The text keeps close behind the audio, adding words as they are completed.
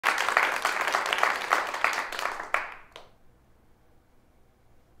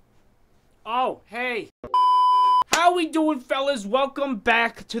Oh, hey. How we doing, fellas? Welcome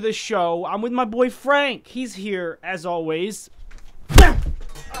back to the show. I'm with my boy Frank. He's here, as always.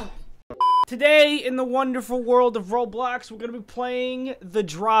 Today, in the wonderful world of Roblox, we're gonna be playing the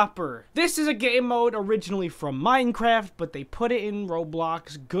Dropper. This is a game mode originally from Minecraft, but they put it in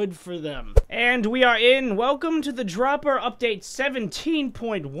Roblox. Good for them. And we are in. Welcome to the Dropper update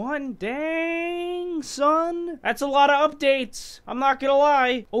 17.1. Dang, son. That's a lot of updates. I'm not gonna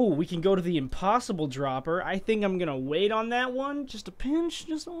lie. Oh, we can go to the impossible Dropper. I think I'm gonna wait on that one. Just a pinch,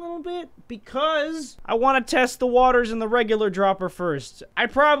 just a little bit. Because I want to test the waters in the regular Dropper first. I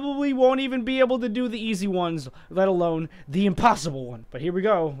probably won't even be able to do the easy ones, let alone the impossible one. But here we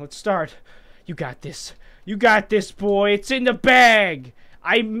go. Let's start. You got this. You got this, boy. It's in the bag.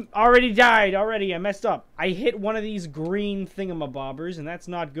 I already died. I messed up. I hit one of these green thingamabobbers, and that's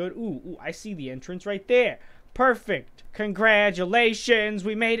not good. Ooh, I see the entrance right there. Perfect. Congratulations.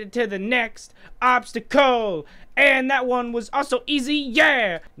 We made it to the next obstacle. And that one was also easy.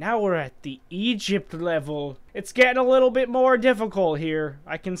 Yeah. Now we're at the Egypt level. It's getting a little bit more difficult here.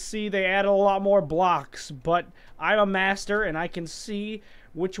 I can see they added a lot more blocks, but I'm a master and I can see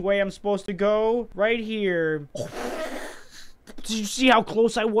which way I'm supposed to go. Right here. Did you see how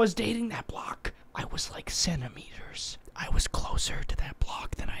close I was to hitting that block? I was like centimeters. I was closer to that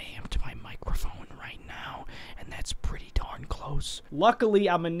block than I am to my microphone right now, and that's pretty darn close. Luckily,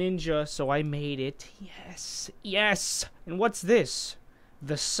 I'm a ninja, so I made it. Yes, yes. And what's this?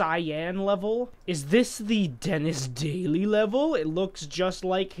 The cyan level? Is this the Dennis Daly level? It looks just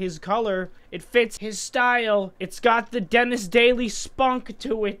like his color. It fits his style. It's got the Dennis Daly spunk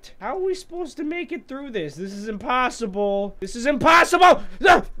to it. How are we supposed to make it through this? This is impossible. This is impossible!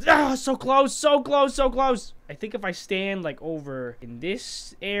 So close, so close, so close. I think if I stand like over in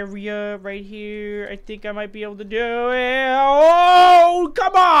this area right here, I think I might be able to do it. Oh,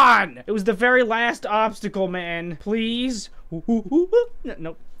 come on! It was the very last obstacle, man. Please.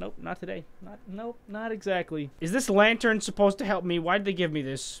 Nope, not today. Nope, not exactly. Is this lantern supposed to help me? Why did they give me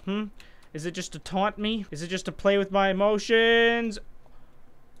this? Is it just to taunt me? Is it just to play with my emotions?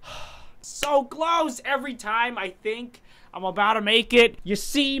 So close every time I think I'm about to make it. You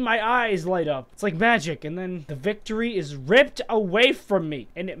see my eyes light up. It's like magic, and then the victory is ripped away from me,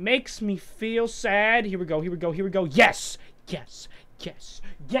 and it makes me feel sad. Here we go, here we go, here we go. Yes, yes, yes,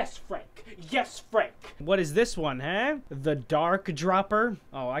 yes, Frank. Yes, Frank. What is this one, huh? The Dark Dropper?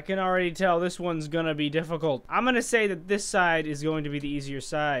 Oh, I can already tell this one's gonna be difficult. I'm gonna say that this side is going to be the easier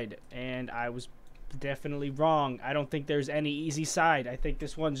side, and I was definitely wrong. I don't think there's any easy side. I think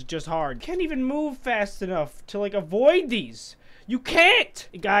this one's just hard. Can't even move fast enough to, like, avoid these. You can't!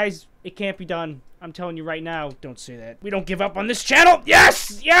 Guys, it can't be done. I'm telling you right now, don't say that. We don't give up on this channel.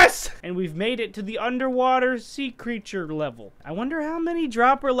 Yes! Yes! And we've made it to the underwater sea creature level. I wonder how many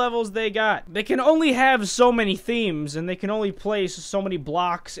Dropper levels they got. They can only have so many themes, and they can only place so many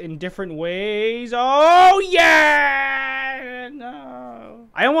blocks in different ways. Oh, yeah! No.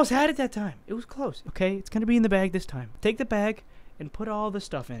 I almost had it that time. It was close. Okay, it's gonna be in the bag this time. Take the bag and put all the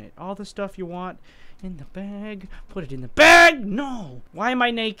stuff in it. All the stuff you want in the bag. Put it in the bag. No. Why am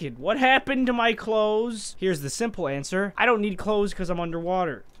I naked? What happened to my clothes? Here's the simple answer. I don't need clothes because I'm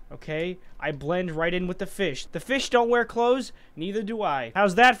underwater. Okay? I blend right in with the fish. The fish don't wear clothes. Neither do I.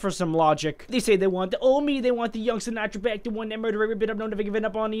 How's that for some logic? They say they want the old me. They want the young Sinatra back. The one that murdered every bit of never giving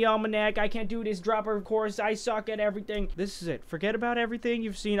up on the almanac. I can't do this Dropper, of course. I suck at everything. This is it. Forget about everything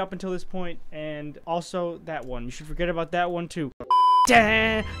you've seen up until this point. And also that one. You should forget about that one too.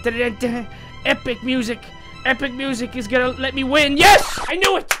 Da, da, da, da. Epic music. Epic music is gonna let me win. Yes! I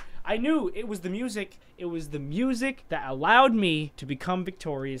knew it! I knew it was the music. It was the music that allowed me to become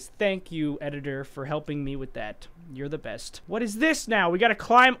victorious. Thank you, editor, for helping me with that. You're the best. What is this now? We gotta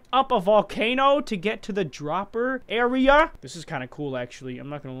climb up a volcano to get to the Dropper area? This is kind of cool, actually. I'm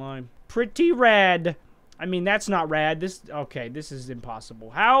not gonna lie. Pretty rad. I mean, that's not rad. This, okay, this is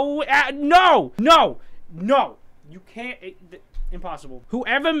impossible. How? No! No! No! You can't. Impossible.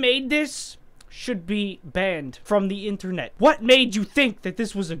 Whoever made this should be banned from the internet. What made you think that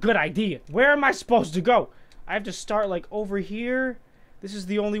this was a good idea? Where am I supposed to go? I have to start like over here. This is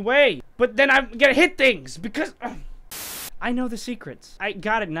the only way. But then I'm gonna hit things because I know the secrets. I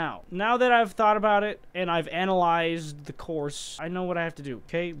got it now. Now that I've thought about it and I've analyzed the course, I know what I have to do.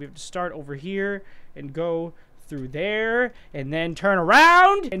 Okay, we have to start over here and go through there and then turn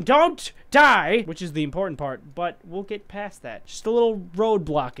around and don't die, which is the important part, but we'll get past that. Just a little road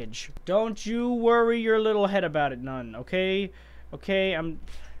blockage. Don't you worry your little head about it none, okay? Okay,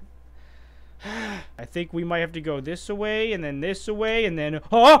 I think we might have to go this away, and then this away, and then...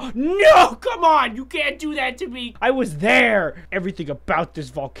 Oh, no! Come on! You can't do that to me! I was there! Everything about this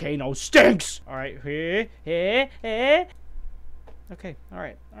volcano stinks! Alright, okay,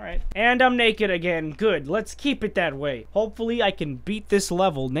 alright. And I'm naked again. Good, let's keep it that way. Hopefully I can beat this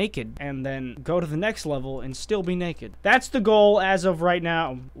level naked, and then go to the next level and still be naked. That's the goal as of right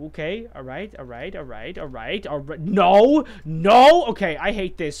now. Okay, alright. No! Okay, I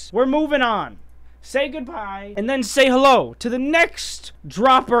hate this. We're moving on. Say goodbye, and then say hello to the next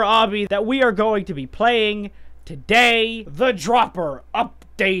Dropper Obby that we are going to be playing today. The Dropper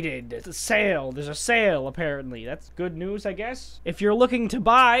updated. It's a sale. There's a sale, apparently. That's good news, I guess. If you're looking to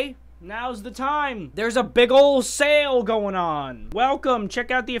buy, now's the time. There's a big ol' sale going on. Welcome.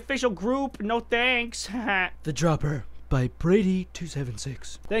 Check out the official group. No thanks. The Dropper by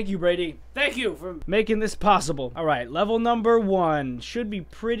Brady276. Thank you, Brady. Thank you for making this possible. All right, level number 1 should be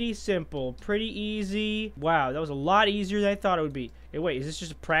pretty simple, pretty easy. Wow, that was a lot easier than I thought it would be. Hey, wait, is this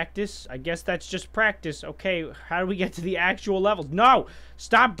just a practice? I guess that's just practice. Okay, how do we get to the actual levels? No!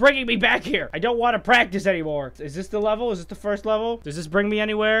 Stop bringing me back here! I don't want to practice anymore. Is this the level? Is this the first level? Does this bring me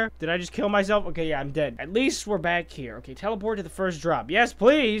anywhere? Did I just kill myself? Okay, yeah, I'm dead. At least we're back here. Okay, teleport to the first drop. Yes,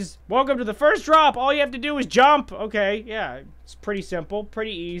 please! Welcome to the first drop! All you have to do is jump! Okay, yeah, it's pretty simple,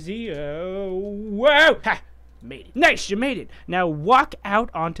 pretty easy. Whoa! Ha! Made it. Nice, you made it. Now walk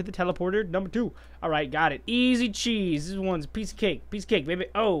out onto the teleporter number 2. All right, got it. Easy cheese. This one's a piece of cake, baby.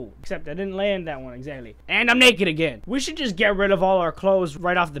 Oh, except I didn't land that one exactly. And I'm naked again. We should just get rid of all our clothes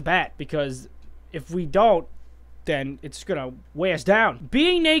right off the bat, because if we don't, then it's gonna weigh us down.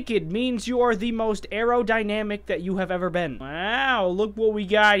 Being naked means you are the most aerodynamic that you have ever been. Wow, look what we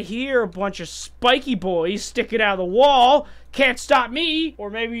got here. A bunch of spiky boys sticking out of the wall. Can't stop me. Or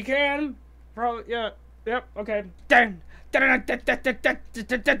maybe you can. Probably, yeah. Yep, okay. Dang. Yeah,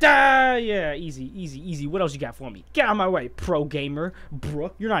 easy. What else you got for me? Get out of my way, pro gamer.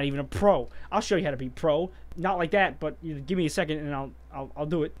 Brooke, you're not even a pro. I'll show you how to be pro. Not like that, but give me a second and I'll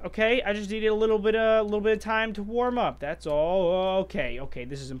do it. Okay, I just needed a little bit of time to warm up. That's all. Okay,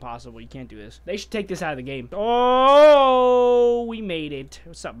 this is impossible. You can't do this. They should take this out of the game. Oh, we made it.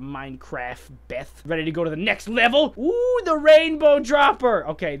 What's up, Minecraft Beth? Ready to go to the next level? Ooh, the rainbow dropper.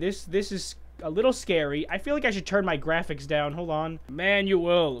 Okay, this is a little scary. I feel like I should turn my graphics down. Hold on.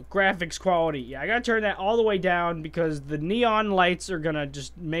 Manual graphics quality. Yeah, I gotta turn that all the way down because the neon lights are gonna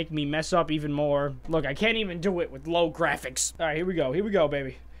just make me mess up even more. Look, I can't even do it with low graphics. All right, here we go,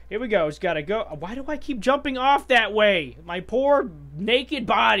 baby. Here we go. It's gotta go. Why do I keep jumping off that way? My poor naked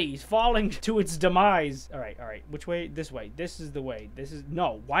body's falling to its demise. All right. Which way? This way. This is the way.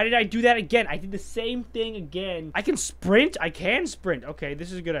 No. Why did I do that again? I did the same thing again. I can sprint. Okay,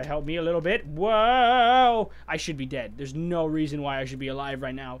 this is gonna help me a little bit. Whoa. I should be dead. There's no reason why I should be alive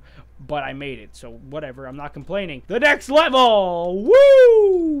right now. But I made it, so whatever. I'm not complaining. The next level!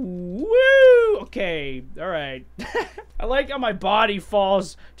 Woo! Okay, alright. I like how my body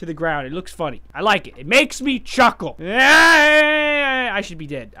falls to the ground. It looks funny. I like it. It makes me chuckle. I should be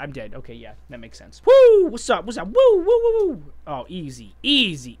dead. I'm dead. Okay, yeah, that makes sense. Woo! What's up? Woo! Oh, easy.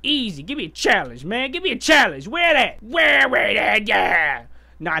 Give me a challenge, man. Give me a challenge. Where that? Where that? Yeah!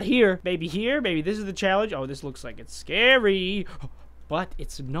 Not here. Maybe here. Maybe this is the challenge. Oh, this looks like it's scary. But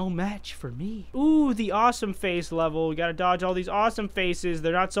it's no match for me. Ooh, the awesome face level. We gotta dodge all these awesome faces.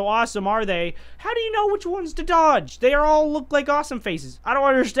 They're not so awesome, are they? How do you know which ones to dodge? They all look like awesome faces. I don't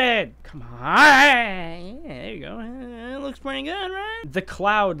understand. Come on. Yeah, there you go. It looks pretty good, right? The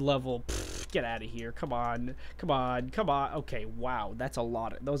cloud level. Pfft, get out of here. Come on. Okay, wow.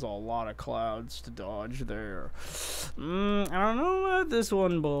 Those are a lot of clouds to dodge there. I don't know about this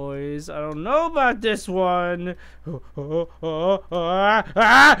one, boys. I don't know about this one. No!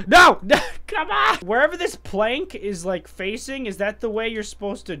 Come on! Wherever this plank is, like, facing, is that the way you're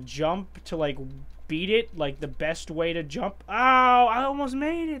supposed to jump to, like, beat it? Like, the best way to jump? Oh, I almost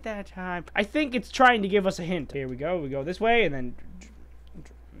made it that time. I think it's trying to give us a hint. Here we go. We go this way, and then...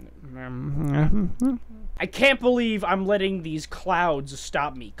 I can't believe I'm letting these clouds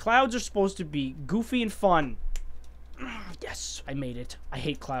stop me. Clouds are supposed to be goofy and fun. Yes, I made it. I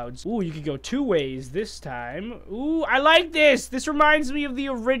hate clouds. Ooh, you could go 2 ways this time. Ooh, I like this. This reminds me of the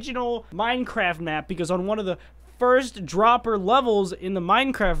original Minecraft map because on one of the first dropper levels in the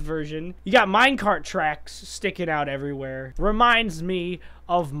Minecraft version, you got minecart tracks sticking out everywhere. Reminds me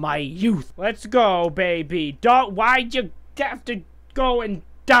of my youth. Let's go, baby. Why'd you have to go and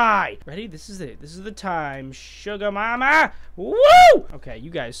die? Ready? This is it. This is the time. Sugar mama. Woo! Okay, you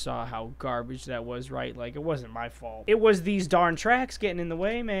guys saw how garbage that was, right? Like, it wasn't my fault. It was these darn tracks getting in the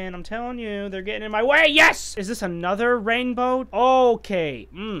way, man. I'm telling you, they're getting in my way. Yes! Is this another rainbow? Okay.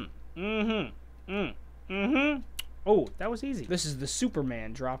 Oh, that was easy. This is the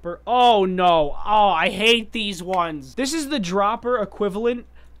Superman dropper. Oh, no. Oh, I hate these ones. This is the dropper equivalent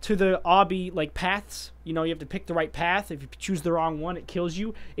to the obby, like, paths. You know, you have to pick the right path. If you choose the wrong one, it kills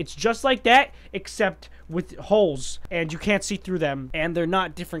you. It's just like that, except with holes, and you can't see through them, and they're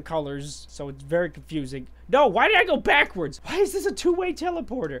not different colors, so it's very confusing. No, why did I go backwards? Why is this a two-way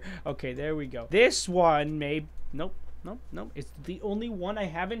teleporter? Okay, there we go. This one may... Nope. It's the only one I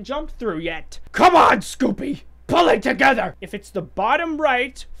haven't jumped through yet. Come on, Scoopy! Pull it together! If it's the bottom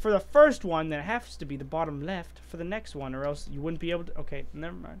right for the first one, then it has to be the bottom left for the next one, or else you wouldn't be able to... Okay,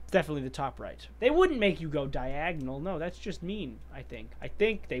 never mind. It's definitely the top right. They wouldn't make you go diagonal. No, that's just mean, I think. I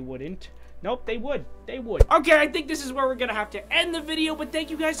think they wouldn't. Nope, they would. They would. Okay, I think this is where we're gonna have to end the video, but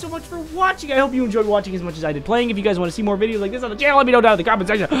thank you guys so much for watching. I hope you enjoyed watching as much as I did playing. If you guys want to see more videos like this on the channel, let me know down in the comment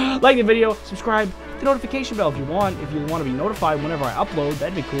section. Like the video, subscribe, hit the notification bell if you want. If you want to be notified whenever I upload,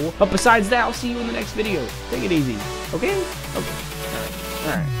 that'd be cool. But besides that, I'll see you in the next video. Take it easy. Okay? Okay.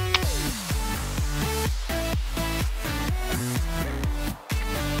 Alright.